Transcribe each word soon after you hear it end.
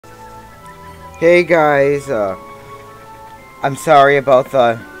Hey guys, I'm sorry about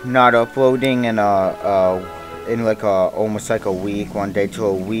the not uploading in almost like a week, one day to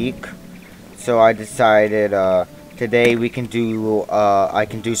a week. So I decided today we can do I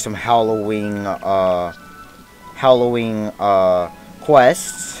can do some Halloween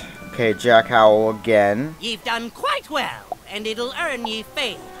quests. Okay, Jack Howell again. You've done quite well, and it'll earn ye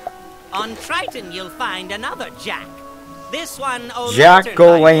fame. On Triton you'll find another Jack. This one,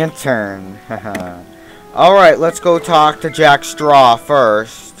 Jack-o'-lantern. Alright, let's go talk to Jack Straw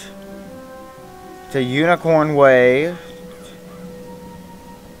first. To Unicorn Way.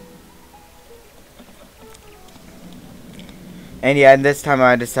 And yeah, and this time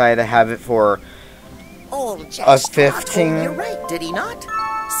I decided to have it for Old Jack a Straw 15. told you right, did he not?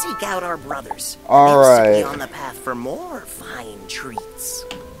 Seek out our brothers. Alright. They'll set you on the path for more fine treats.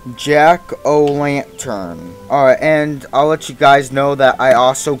 Jack-o'-lantern. Alright, and I'll let you guys know that I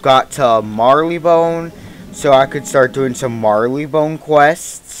also got to Marleybone, so I could start doing some Marleybone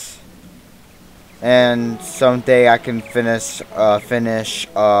quests. And someday I can finish,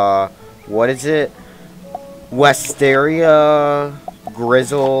 what is it? Westeria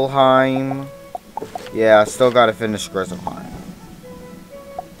Grizzleheim. Yeah, I still gotta finish Grizzleheim.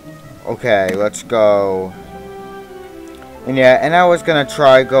 Okay, let's go. And yeah, and I was gonna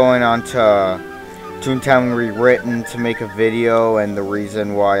try going on to Toontown Rewritten to make a video, and the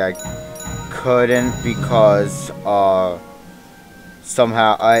reason why I couldn't because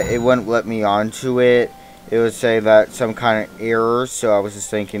somehow it wouldn't let me onto it. It would say that some kind of error, so I was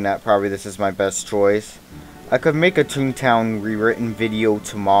just thinking that probably this is my best choice. I could make a Toontown Rewritten video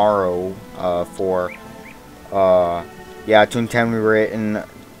tomorrow yeah, Toontown Rewritten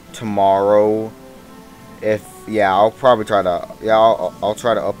tomorrow. Yeah, I'll probably try to. Yeah, I'll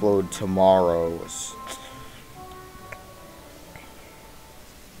try to upload tomorrow's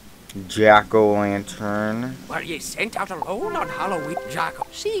Jack-o'-lantern. Were ye sent out alone on Halloween, Jack?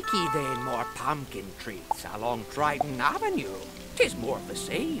 Seek ye then more pumpkin treats along Triton Avenue. 'Tis more of the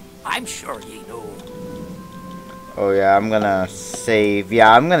same, I'm sure ye know. Oh yeah, I'm gonna save.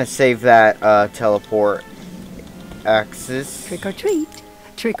 Yeah, I'm gonna save that teleport axis. Trick or treat.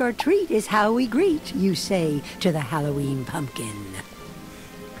 Trick or treat is how we greet, you say, to the Halloween pumpkin.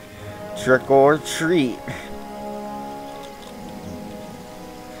 Trick or treat.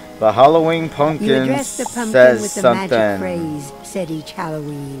 The Halloween pumpkin You address the pumpkin says with the something. magic phrase, said each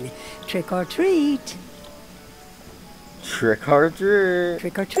Halloween. Trick or treat. Trick or treat.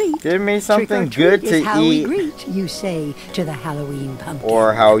 Trick or treat. Give me something Trick or good treat to is how eat. we greet, you say, to the Halloween pumpkin.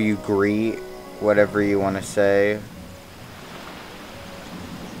 Or how you greet, whatever you want to say.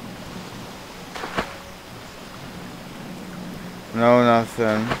 No,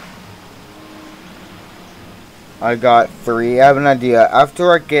 nothing. I got 3. I have an idea.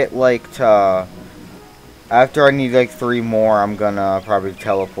 After I get like to... After I need like 3 more, I'm gonna probably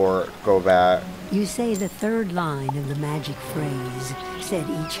teleport, go back. You say the third line of the magic phrase, said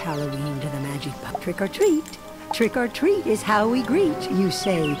each Halloween to the magic pumpkin. Trick or treat. Trick or treat is how we greet, you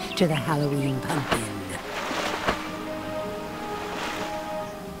say, to the Halloween pumpkin.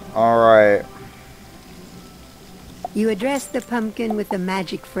 Alright. You address the pumpkin with the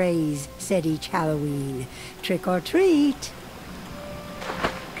magic phrase, said each Halloween. Trick or treat.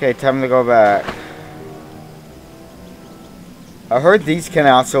 Okay, time to go back. I heard these can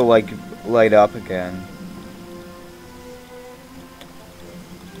also, like, light up again.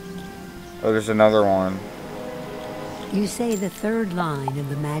 Oh, there's another one. You say the third line of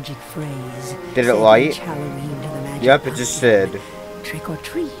the magic phrase. Did it said light? each Halloween to the magic Yep, it just pumpkin. said. Trick or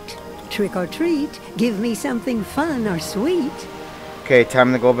treat. Trick or treat. Give me something fun or sweet. Okay,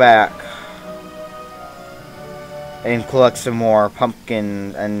 time to go back. And collect some more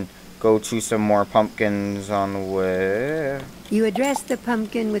pumpkins and go to some more pumpkins on the way. You address the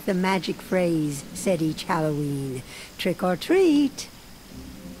pumpkin with the magic phrase, said each Halloween. Trick or treat.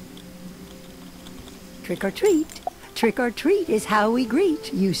 Trick or treat. Trick or treat is how we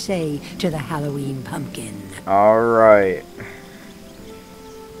greet, you say, to the Halloween pumpkin. Alright.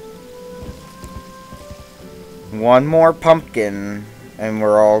 One more pumpkin, and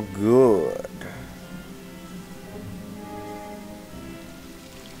we're all good.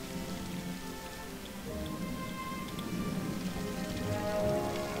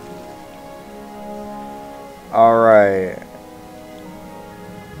 Alright.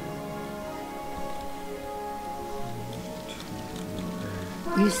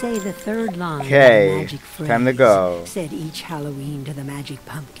 You say the third line of Okay, the magic phrase, time to go. said each Halloween to the magic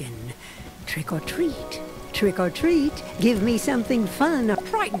pumpkin. Trick or treat. Trick or treat. Give me something fun.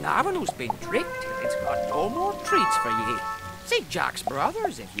 Triton Avenue's been tricked till it's got no more treats for ye. Seek Jack's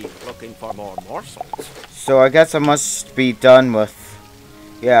brothers if you're looking for more morsels. So I guess I must be done with...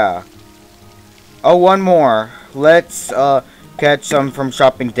 Yeah. Oh, one more. Let's catch some from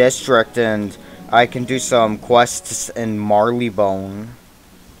Shopping District, and I can do some quests in Marleybone.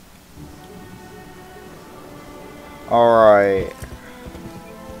 Alright.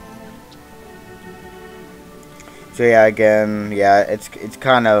 So yeah, again, yeah, it's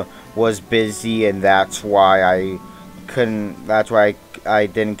kind of was busy, and that's why I couldn't. That's why I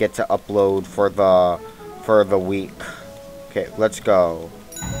didn't get to upload for the week. Okay, let's go.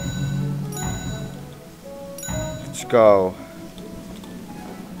 Let's go.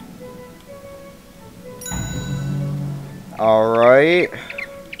 All right.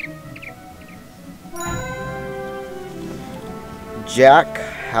 Jack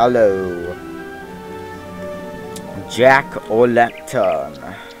Hallow. Jack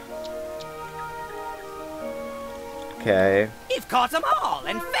O'Lantern. Okay. You've caught them all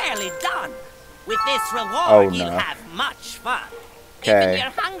and fairly done. With this reward, you'll have much fun. Okay. If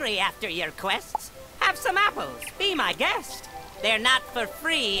you're hungry after your quests, have some apples. Be my guest. They're not for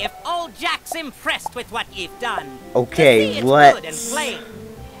free if old Jack's impressed with what you've done. Okay, it's let's... good and plain.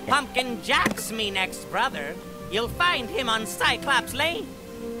 Pumpkin Jack's me next brother. You'll find him on Cyclops Lane.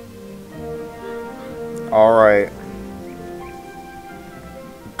 Alright.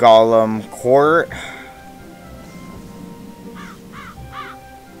 Gollum Court.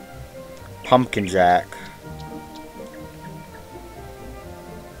 Pumpkin Jack.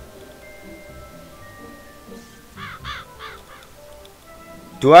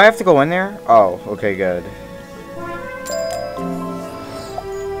 Do I have to go in there? Oh, okay, good.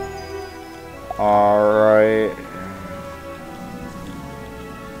 Alright.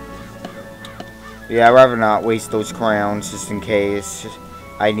 Yeah, I'd rather not waste those crowns just in case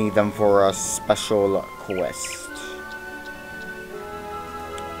I need them for a special quest.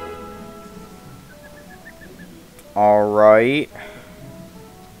 Alright.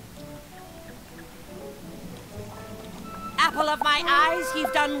 Apple of my eyes,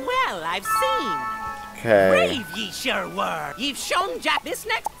 you've done well, I've seen. Okay. Brave ye sure were. You've shown Jack this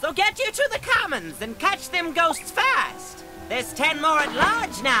next, so get you to the commons and catch them ghosts fast. There's 10 more at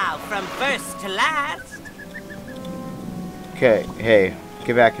large now, from first to last. Okay, hey,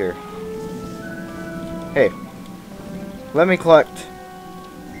 get back here. Hey, let me collect.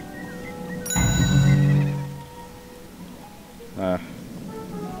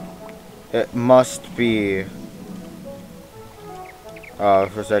 It must be. Oh,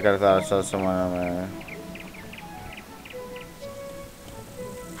 for a second I thought I saw someone on there.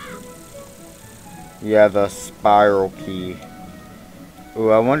 Yeah, the spiral key. Ooh,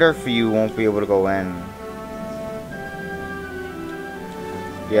 I wonder if you won't be able to go in.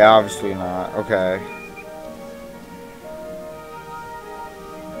 Yeah, obviously not. Okay.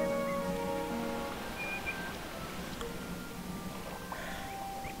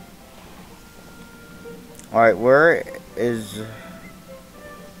 Alright, where is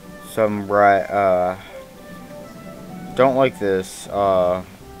some don't like this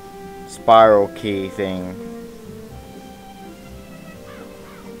spiral key thing.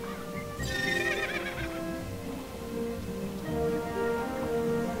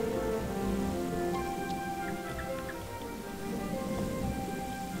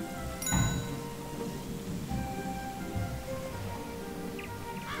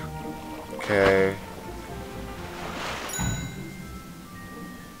 Okay.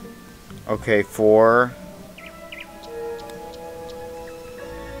 Okay, 4.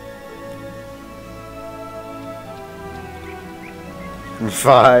 And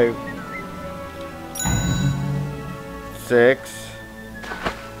 5. 6.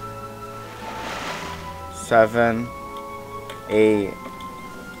 7. 8.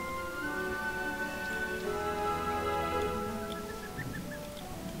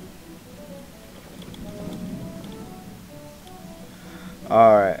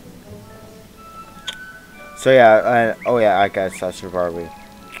 Alright. So yeah, oh yeah, I guess that's Barbie.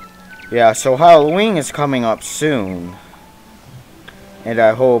 Yeah, so Halloween is coming up soon. And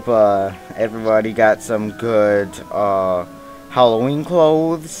I hope everybody got some good Halloween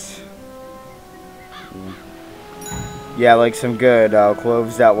clothes. Yeah, like some good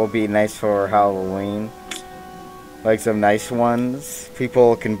clothes that will be nice for Halloween. Like some nice ones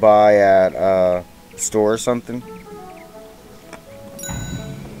people can buy at a store or something.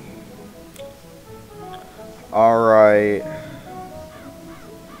 Alright. I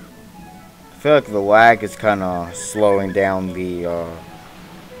feel like the lag is kind of slowing down the,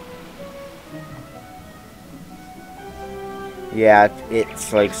 yeah,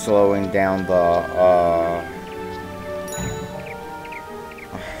 it's like slowing down the,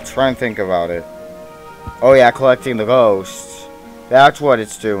 try and think about it. Oh yeah, collecting the ghosts. That's what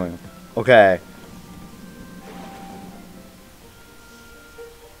it's doing. Okay.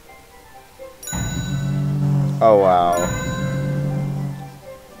 Oh wow.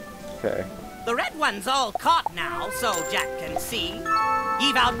 Okay. The red one's all caught now, so Jack can see.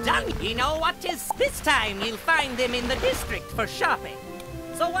 You've outdone, you know what 'tis. This time you'll find them in the district for shopping.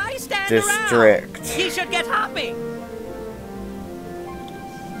 So why stand around? He should get hopping.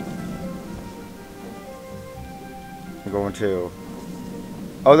 I'm going to.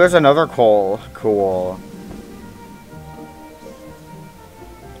 Oh, there's another coal. Cool.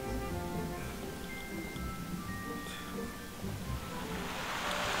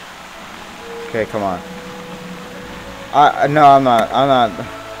 Okay, come on. No, I'm not.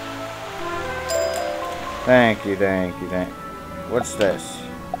 Thank you. What's this?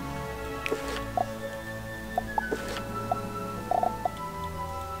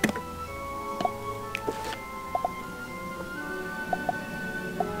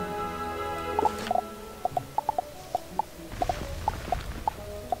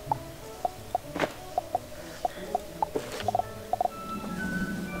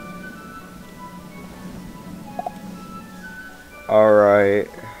 Alright.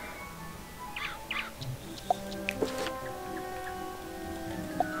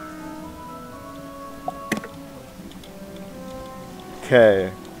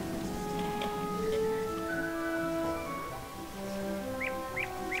 Okay.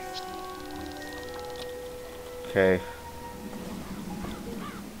 Okay.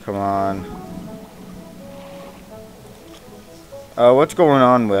 Come on. What's going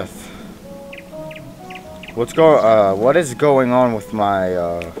on with... what is going on with my,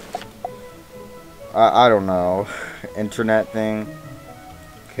 I don't know, internet thing?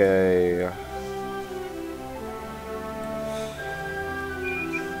 Okay.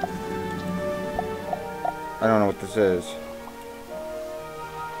 I don't know what this is.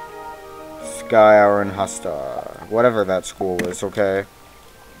 Sky Hour and Hasta. Whatever that school is, okay?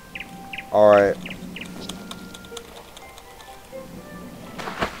 Alright.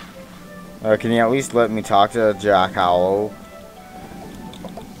 Can you at least let me talk to Jack Hallow?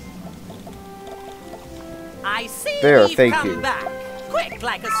 I see there, you've thank come you. back, quick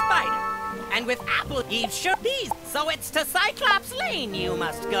like a spider. And with Apple Eve should be, so it's to Cyclops Lane you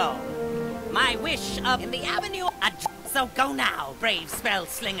must go. My wish up in the avenue, so go now, brave spell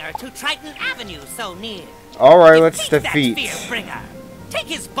slinger, to Triton Avenue so near. Alright, let's defeat. That fear bringer. Take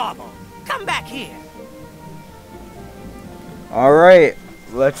his bauble. Come back here. Alright.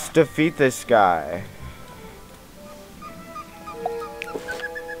 Let's defeat this guy.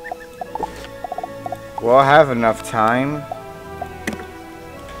 Will I have enough time?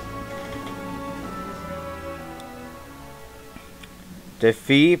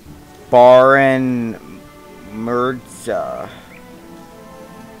 Defeat Baron Murza.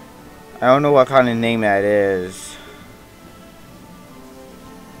 I don't know what kind of name that is.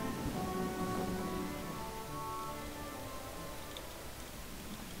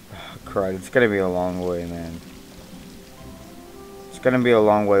 Crud, it's gonna be a long way, man. It's gonna be a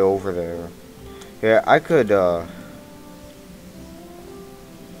long way over there. Yeah, I could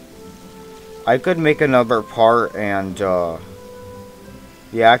make another part and,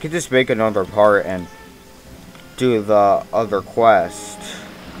 yeah, I could just make another part and do the other quest.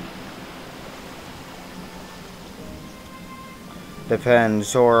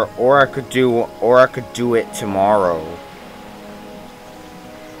 Depends, or I could do it tomorrow.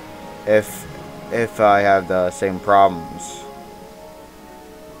 If I have the same problems.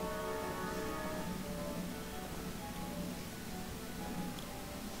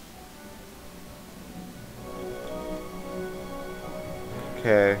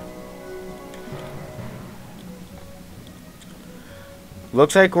 Okay.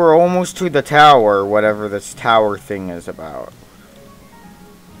 Looks like we're almost to the tower, whatever this tower thing is about.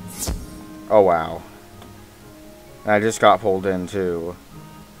 Oh wow. I just got pulled in too.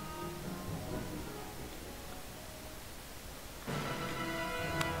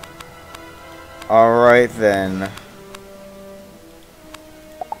 Alright then.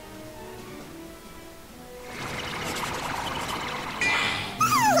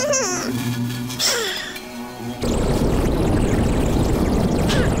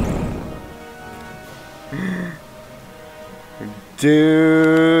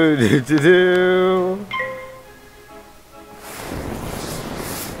 Do.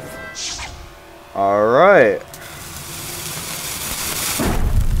 Alright.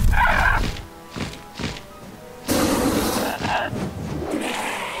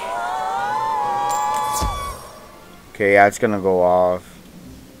 Okay, yeah, it's gonna go off.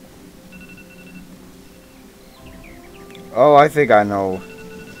 Oh, I think I know.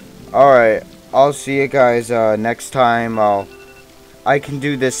 Alright, I'll see you guys next time. I can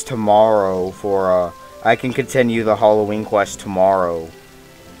do this tomorrow for, I can continue the Halloween quest tomorrow.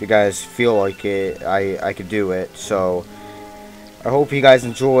 If you guys feel like it, I could do it. So, I hope you guys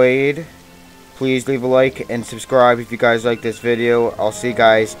enjoyed. Please leave a like and subscribe if you guys like this video. I'll see you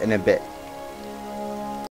guys in a bit.